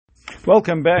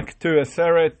Welcome back to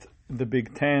Aseret, the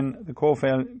Big Ten, the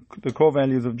core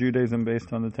values of Judaism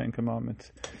based on the Ten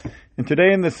Commandments. And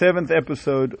today in the 7th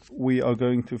episode, we are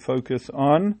going to focus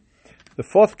on the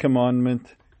 4th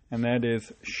commandment, and that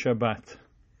is Shabbat.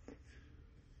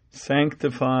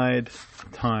 Sanctified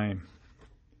time.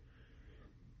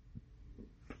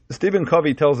 Stephen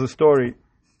Covey tells a story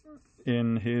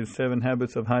in his 7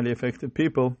 Habits of Highly Effective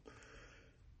People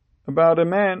about a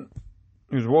man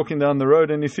who's walking down the road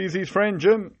and he sees his friend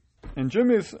Jim, and Jim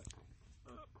is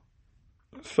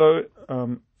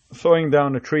sawing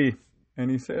down a tree,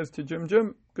 and he says to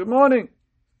Jim, good morning.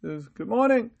 He says, good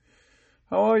morning.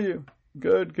 How are you?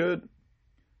 Good.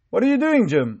 What are you doing,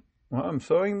 Jim? Well, I'm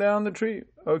sawing down the tree.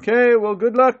 Okay, well,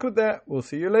 good luck with that. We'll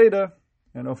see you later.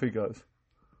 And off he goes.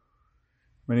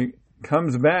 When he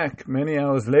comes back many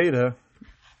hours later,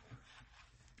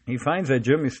 he finds that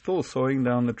Jim is still sawing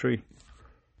down the tree.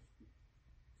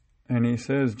 And he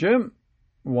says, Jim,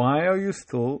 why are you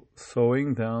still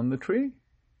sawing down the tree?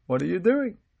 What are you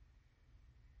doing?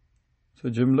 So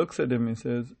Jim looks at him and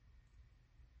says,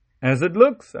 as it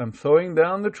looks, I'm sawing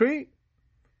down the tree.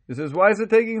 He says, why is it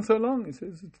taking so long? He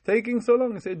says, it's taking so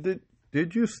long. He said,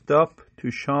 did you stop to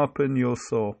sharpen your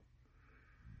saw?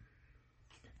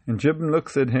 And Jim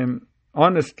looks at him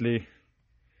honestly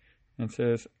and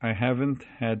says, I haven't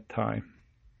had time.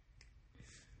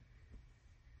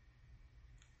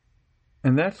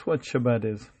 And that's what Shabbat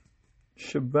is.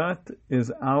 Shabbat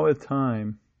is our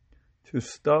time to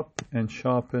stop and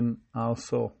sharpen our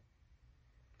saw.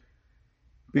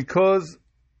 Because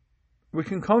we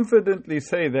can confidently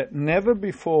say that never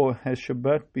before has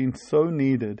Shabbat been so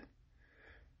needed,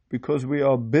 because we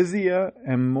are busier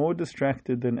and more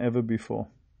distracted than ever before.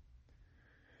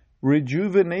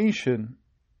 Rejuvenation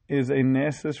is a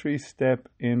necessary step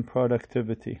in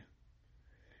productivity.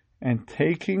 And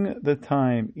taking the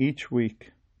time each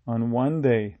week on one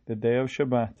day, the day of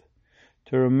Shabbat,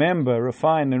 to remember,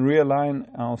 refine and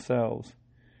realign ourselves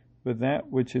with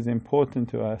that which is important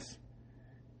to us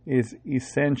is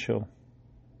essential.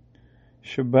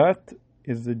 Shabbat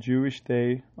is the Jewish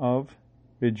day of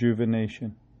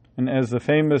rejuvenation. And as the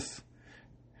famous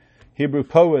Hebrew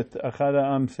poet Achad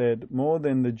Ha'am said, more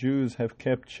than the Jews have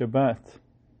kept Shabbat,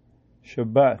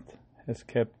 Shabbat has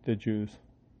kept the Jews.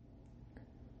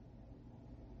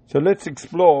 So let's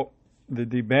explore the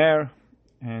Diber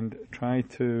and try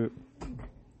to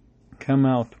come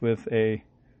out with a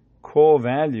core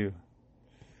value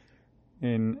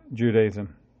in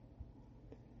Judaism.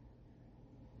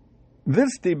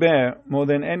 This Diber, more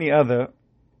than any other,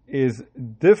 is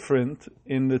different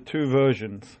in the 2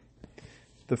 versions.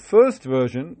 The first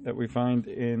version that we find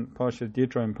in Parshat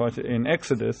Yitro and in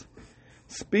Exodus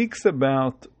speaks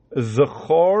about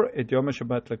Zachor et Yom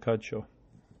HaShabbat Lekadsho,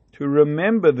 to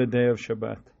remember the day of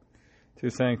Shabbat, to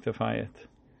sanctify it.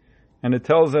 And it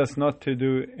tells us not to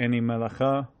do any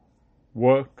malacha,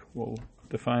 work. We'll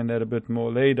define that a bit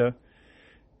more later.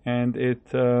 And it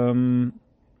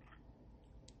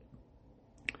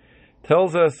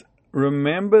tells us,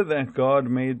 remember that God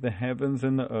made the heavens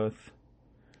and the earth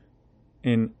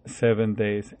in 7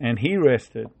 days, and He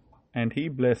rested, and He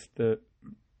blessed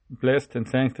and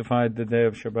sanctified the day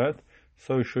of Shabbat.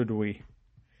 So should we.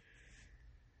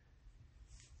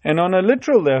 And on a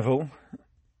literal level,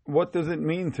 what does it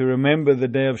mean to remember the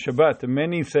day of Shabbat? And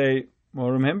many say, well,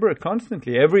 remember it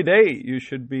constantly. Every day you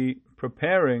should be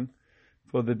preparing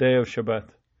for the day of Shabbat.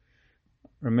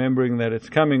 Remembering that it's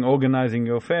coming, organizing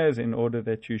your affairs in order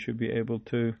that you should be able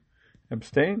to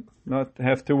abstain, not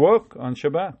have to work on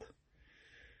Shabbat.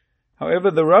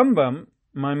 However, the Rambam,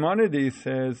 Maimonides,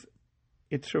 says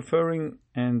it's referring,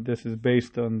 and this is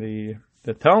based on the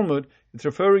Talmud, it's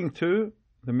referring to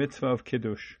the mitzvah of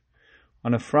Kiddush.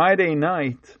 On a Friday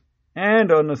night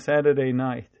and on a Saturday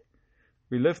night,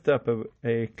 we lift up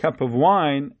a cup of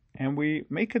wine and we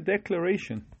make a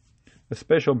declaration, a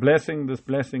special blessing. This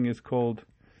blessing is called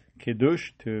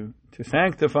Kiddush, to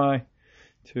sanctify,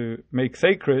 to make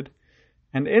sacred.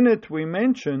 And in it we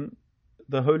mention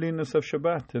the holiness of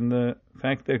Shabbat and the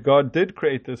fact that God did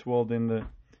create this world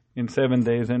in 7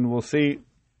 days. And we'll see,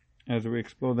 as we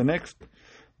explore the next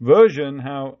version,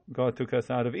 how God took us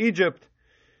out of Egypt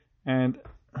and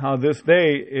how this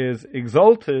day is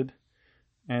exalted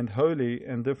and holy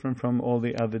and different from all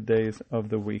the other days of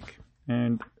the week.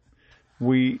 And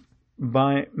we,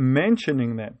 by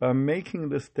mentioning that, by making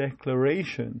this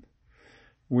declaration,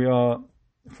 we are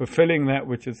fulfilling that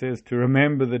which it says to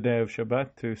remember the day of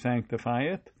Shabbat, to sanctify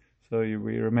it. So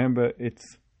we remember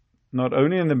it's not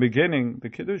only in the beginning, the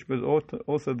Kiddush, but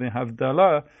also the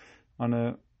Havdalah on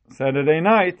a Saturday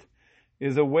night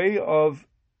is a way of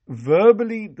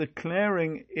verbally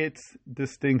declaring its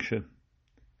distinction.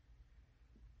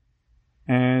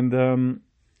 And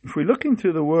if we look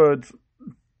into the words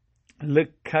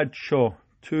likadsho,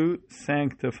 to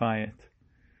sanctify it,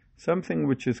 something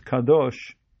which is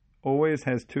kadosh always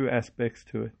has two aspects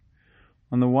to it.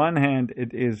 On the one hand,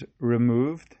 it is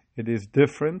removed, it is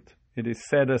different, it is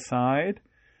set aside,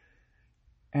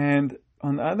 and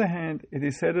on the other hand, it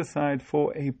is set aside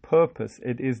for a purpose.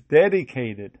 It is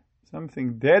dedicated.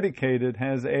 Something dedicated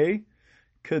has a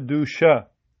kedusha,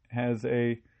 has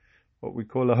a what we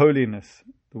call a holiness.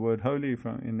 The word holy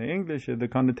in the English, the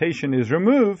connotation is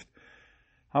removed.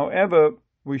 However,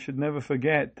 we should never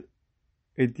forget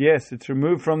it. Yes, it's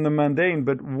removed from the mundane,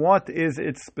 but what is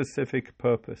its specific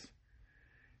purpose?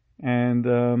 And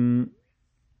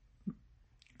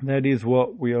that is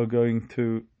what we are going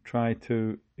to try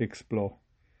to explore.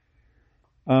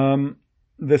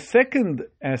 The second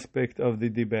aspect of the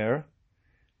Diber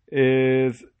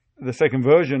is the second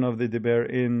version of the Diber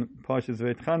in Parshas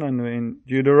V'etchanan in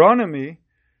Deuteronomy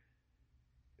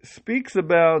speaks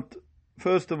about,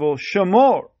 first of all,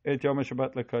 Shamor et Yom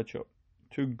HaShabbat lekadsho,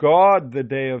 to guard the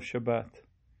day of Shabbat,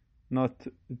 not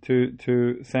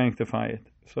to sanctify it.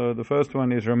 So the first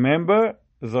one is remember,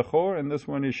 Zachor, and this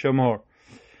one is Shamor.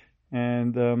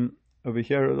 And over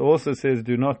here it also says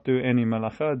do not do any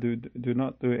malacha, do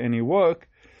not do any work.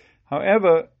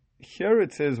 However, here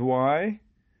it says why?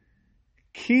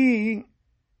 Ki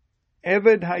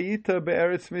Eved Hayita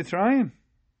Be'eretz Mitzrayim,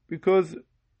 because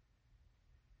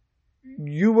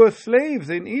you were slaves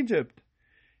in Egypt,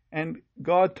 and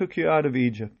God took you out of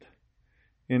Egypt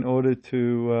in order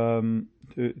to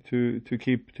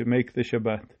make the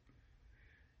Shabbat.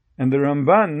 And the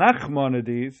Ramban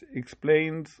Nachmanides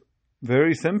explains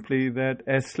very simply that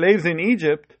as slaves in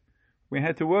Egypt, we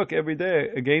had to work every day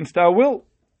against our will,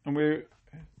 and we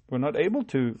were not able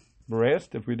to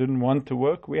rest. If we didn't want to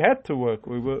work, we had to work.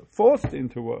 We were forced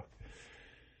into work.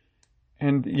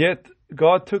 And yet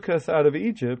God took us out of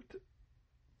Egypt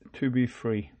to be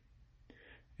free.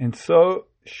 And so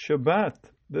Shabbat,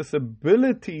 this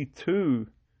ability to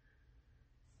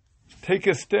take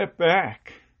a step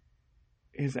back,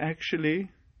 is actually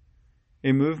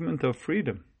a movement of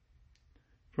freedom.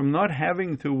 From not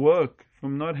having to work,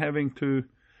 from not having to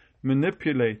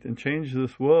manipulate and change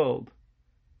this world,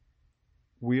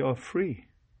 we are free.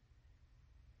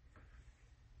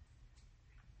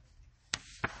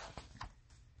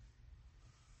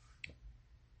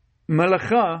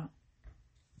 Malacha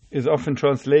is often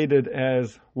translated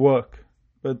as work,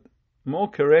 but more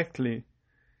correctly,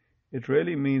 it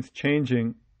really means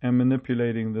changing and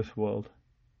manipulating this world.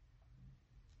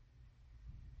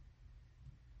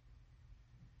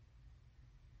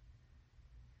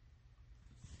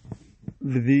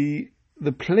 The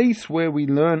place where we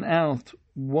learn out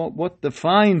what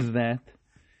defines that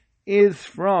is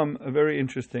from a very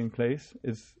interesting place.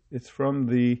 It's from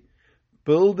the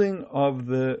building of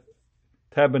the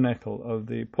tabernacle, of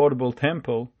the portable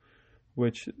temple,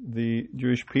 which the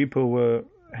Jewish people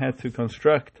had to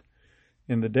construct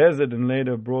in the desert and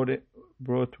later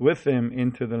brought with them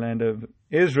into the land of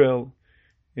Israel.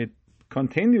 It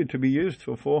continued to be used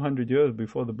for 400 years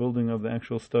before the building of the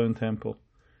actual stone temple.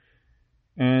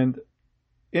 And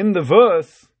in the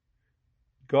verse,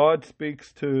 God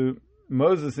speaks to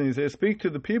Moses and he says, speak to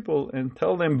the people and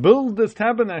tell them, build this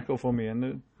tabernacle for me. And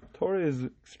the Torah is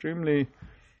extremely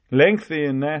lengthy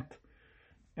in that.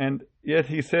 And yet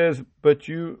he says, but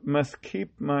you must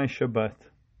keep my Shabbat,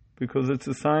 because it's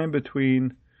a sign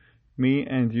between me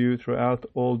and you throughout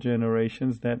all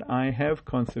generations that I have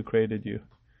consecrated you.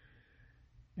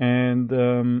 And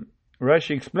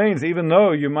Rashi explains, even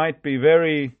though you might be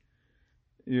very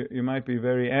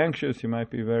anxious, you might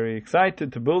be very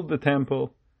excited to build the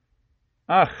temple.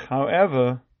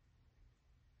 However,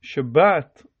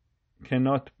 Shabbat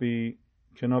cannot be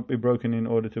broken in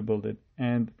order to build it.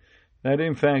 And that,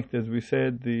 in fact, as we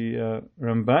said, the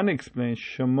Ramban explains,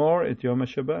 Shamor et Yom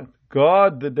HaShabbat.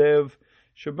 God, the day of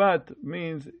Shabbat,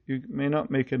 means you may not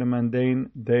make it a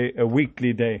mundane day, a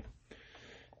weekly day.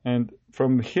 And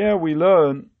from here we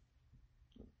learn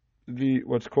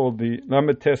what's called the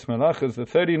Lamed Tes Malachas, the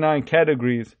 39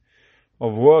 categories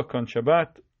of work on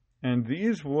Shabbat, and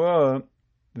these were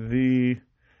the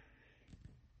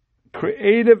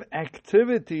creative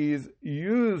activities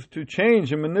used to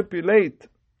change and manipulate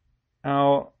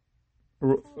our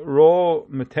raw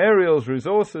materials,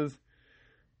 resources,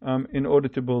 in order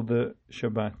to build the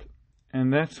Shabbat.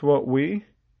 And that's what we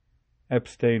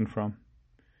abstain from.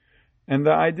 And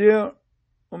the idea,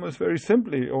 almost very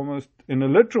simply, almost in a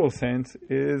literal sense,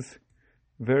 is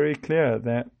very clear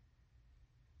that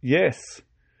yes,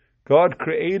 God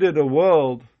created a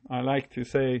world, I like to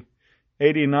say,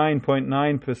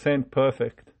 89.9%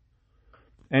 perfect.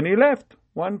 And He left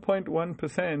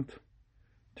 1.1%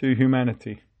 to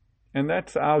humanity. And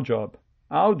that's our job.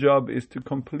 Our job is to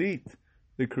complete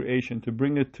the creation, to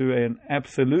bring it to an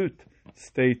absolute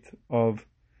state of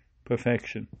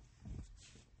perfection.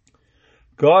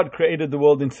 God created the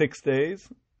world in 6 days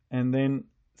and then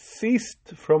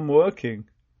ceased from working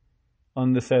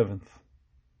on the seventh.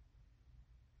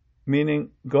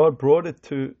 Meaning God brought it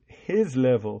to His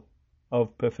level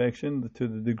of perfection, to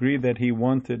the degree that He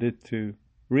wanted it to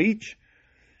reach,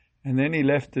 and then He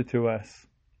left it to us.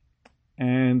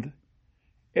 And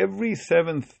every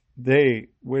seventh day,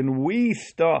 when we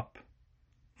stop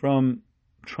from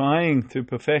trying to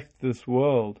perfect this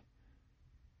world,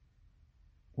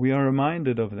 we are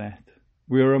reminded of that.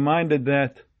 We are reminded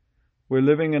that we're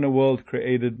living in a world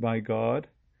created by God.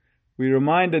 We're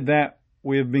reminded that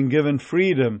we have been given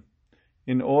freedom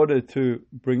in order to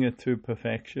bring it to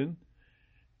perfection.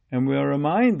 And we are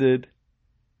reminded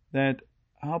that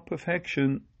our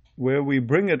perfection, where we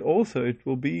bring it also, it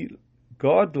will be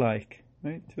God-like.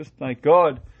 Right? Just like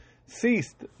God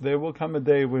ceased, there will come a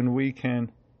day when we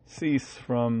can cease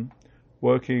from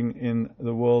working in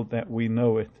the world that we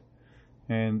know it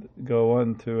and go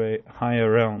on to a higher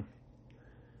realm.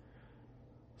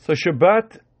 So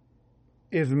Shabbat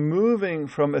is moving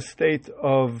from a state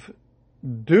of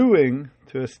doing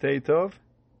to a state of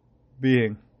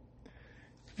being.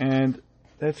 And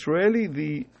that's really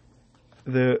the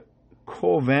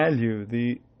core value,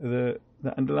 the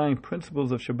underlying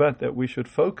principles of Shabbat that we should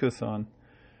focus on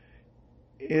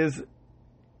is,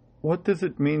 what does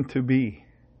it mean to be?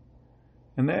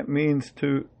 And that means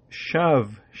to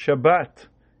shav. Shabbat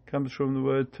comes from the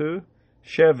word to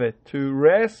shevet, to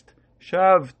rest,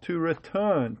 shav, to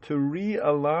return, to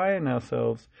realign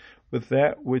ourselves with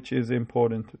that which is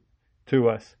important to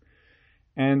us.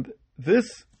 And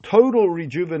this total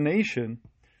rejuvenation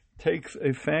takes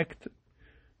effect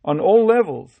on all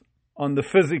levels. On the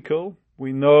physical,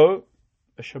 we know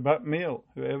a Shabbat meal.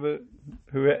 Whoever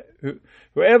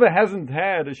hasn't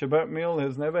had a Shabbat meal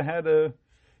has never had a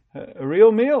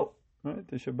real meal. Right?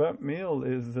 The Shabbat meal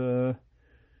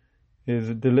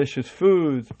is delicious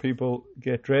foods. People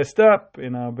get dressed up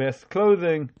in our best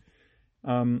clothing.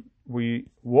 We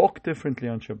walk differently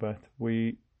on Shabbat.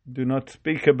 We do not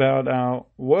speak about our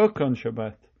work on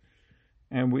Shabbat.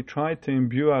 And we try to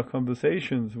imbue our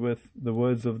conversations with the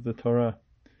words of the Torah.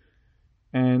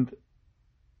 And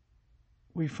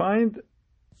we find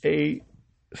a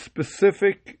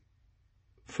specific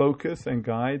focus and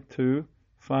guide to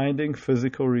finding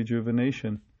physical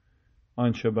rejuvenation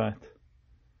on Shabbat.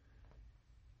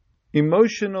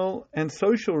 Emotional and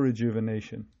social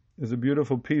rejuvenation. There's a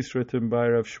beautiful piece written by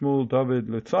Rav Shmuel David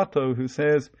Luzzatto who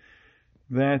says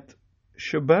that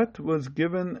Shabbat was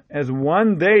given as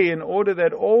one day in order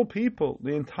that all people,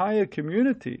 the entire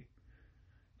community,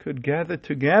 could gather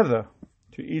together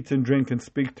to eat and drink and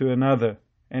speak to another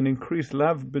and increase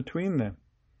love between them.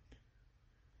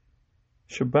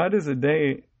 Shabbat is a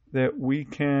day that we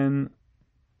can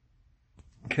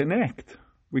connect.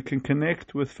 We can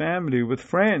connect with family, with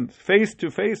friends, face to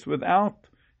face, without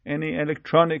any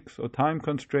electronics or time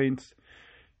constraints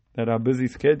that our busy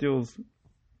schedules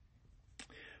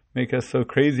make us so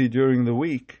crazy during the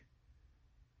week.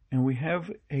 And we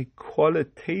have a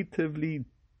qualitatively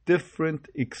different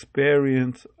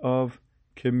experience of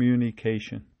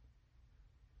communication.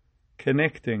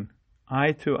 Connecting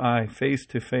eye to eye, face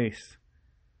to face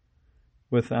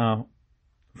with our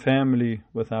family,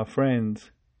 with our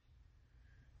friends.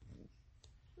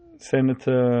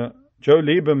 Senator Joe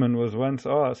Lieberman was once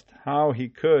asked how he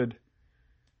could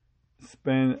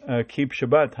keep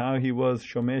Shabbat, how he was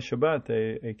Shomer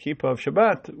Shabbat, a keeper of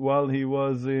Shabbat, while he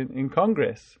was in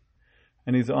Congress.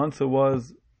 And his answer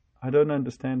was, I don't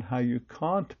understand how you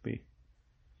can't be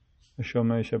a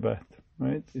Shomer Shabbat,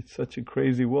 right? It's such a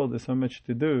crazy world, there's so much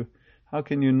to do. How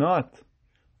can you not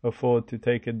afford to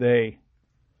take a day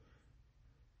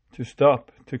to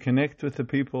stop, to connect with the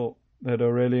people that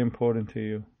are really important to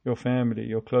you, your family,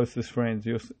 your closest friends,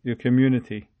 your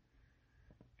community,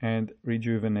 and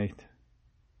rejuvenate?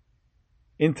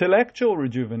 Intellectual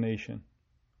rejuvenation.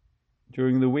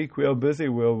 During the week we are busy,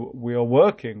 we are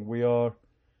working, we are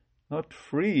not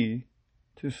free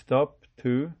to stop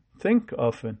to think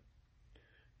often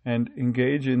and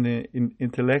engage in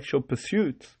intellectual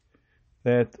pursuits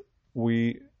that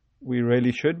we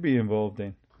really should be involved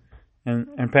in.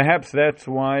 And perhaps that's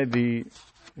why the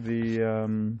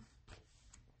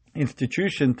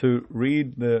institution to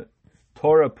read the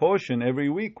Torah portion every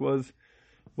week was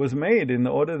made, in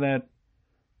order that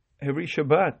every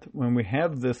Shabbat, when we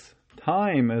have this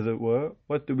time, as it were,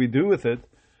 what do we do with it?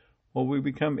 Well, we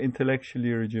become intellectually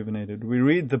rejuvenated. We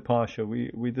read the Parsha,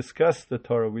 we discuss the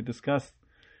Torah, we discuss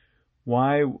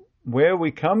where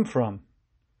we come from,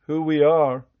 who we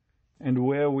are, and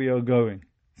where we are going.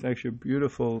 It's actually a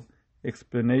beautiful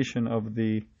explanation of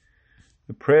the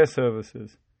prayer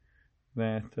services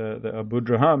that the Abu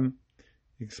Draham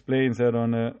explains that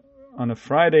on a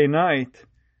Friday night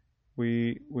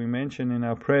we mention in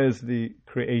our prayers the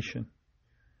creation.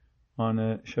 On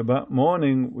a Shabbat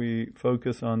morning we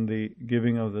focus on the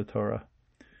giving of the Torah,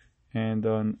 and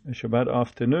on a Shabbat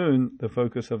afternoon the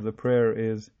focus of the prayer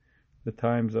is the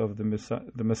times of the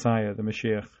Messiah, the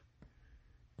Mashiach.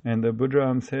 And the Abu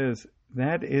Draham says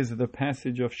that is the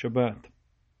passage of Shabbat.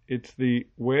 It's the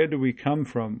where do we come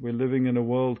from? We're living in a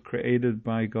world created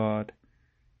by God.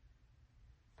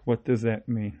 What does that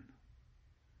mean?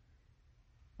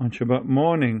 On Shabbat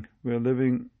morning, we're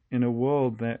living in a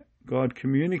world that God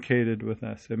communicated with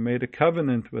us and made a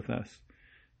covenant with us.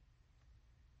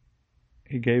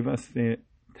 He gave us the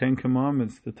 10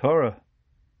 Commandments, the Torah.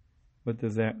 What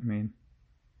does that mean?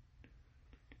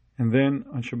 And then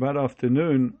on Shabbat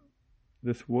afternoon,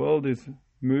 this world is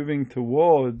moving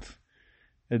towards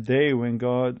a day when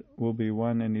God will be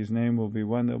one and His name will be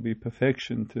one. There will be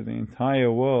perfection to the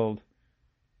entire world.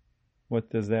 What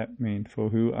does that mean for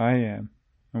who I am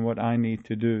and what I need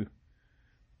to do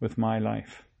with my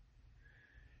life?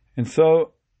 And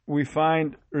so we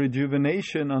find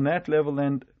rejuvenation on that level,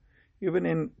 and even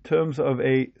in terms of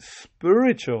a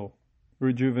spiritual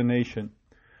rejuvenation.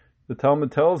 The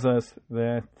Talmud tells us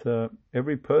that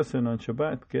every person on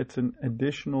Shabbat gets an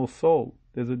additional soul.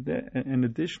 There's an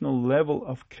additional level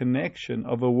of connection,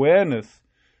 of awareness,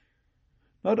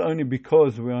 not only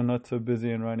because we are not so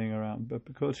busy and running around, but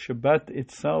because Shabbat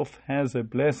itself has a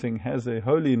blessing, has a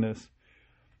holiness,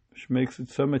 which makes it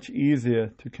so much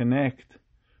easier to connect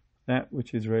that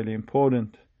which is really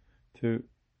important, to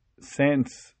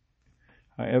sense,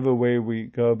 however way we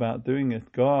go about doing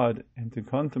it, God, and to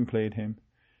contemplate Him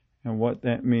and what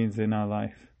that means in our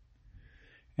life.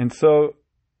 And so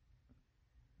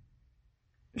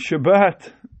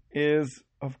Shabbat is,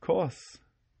 of course,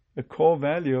 a core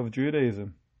value of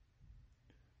Judaism.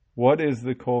 What is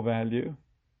the core value?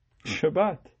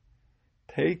 Shabbat.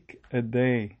 Take a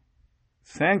day,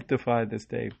 sanctify this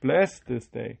day, bless this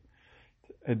day,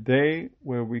 a day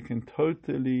where we can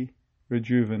totally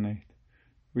rejuvenate.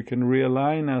 We can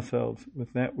realign ourselves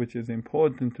with that which is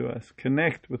important to us,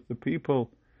 connect with the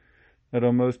people that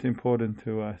are most important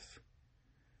to us.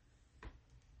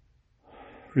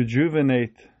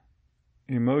 Rejuvenate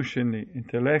emotionally,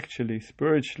 intellectually,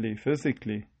 spiritually,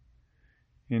 physically,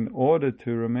 in order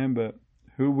to remember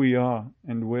who we are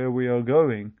and where we are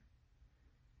going,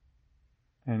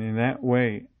 and in that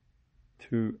way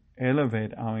to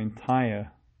elevate our entire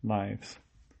lives.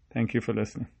 Thank you for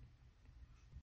listening.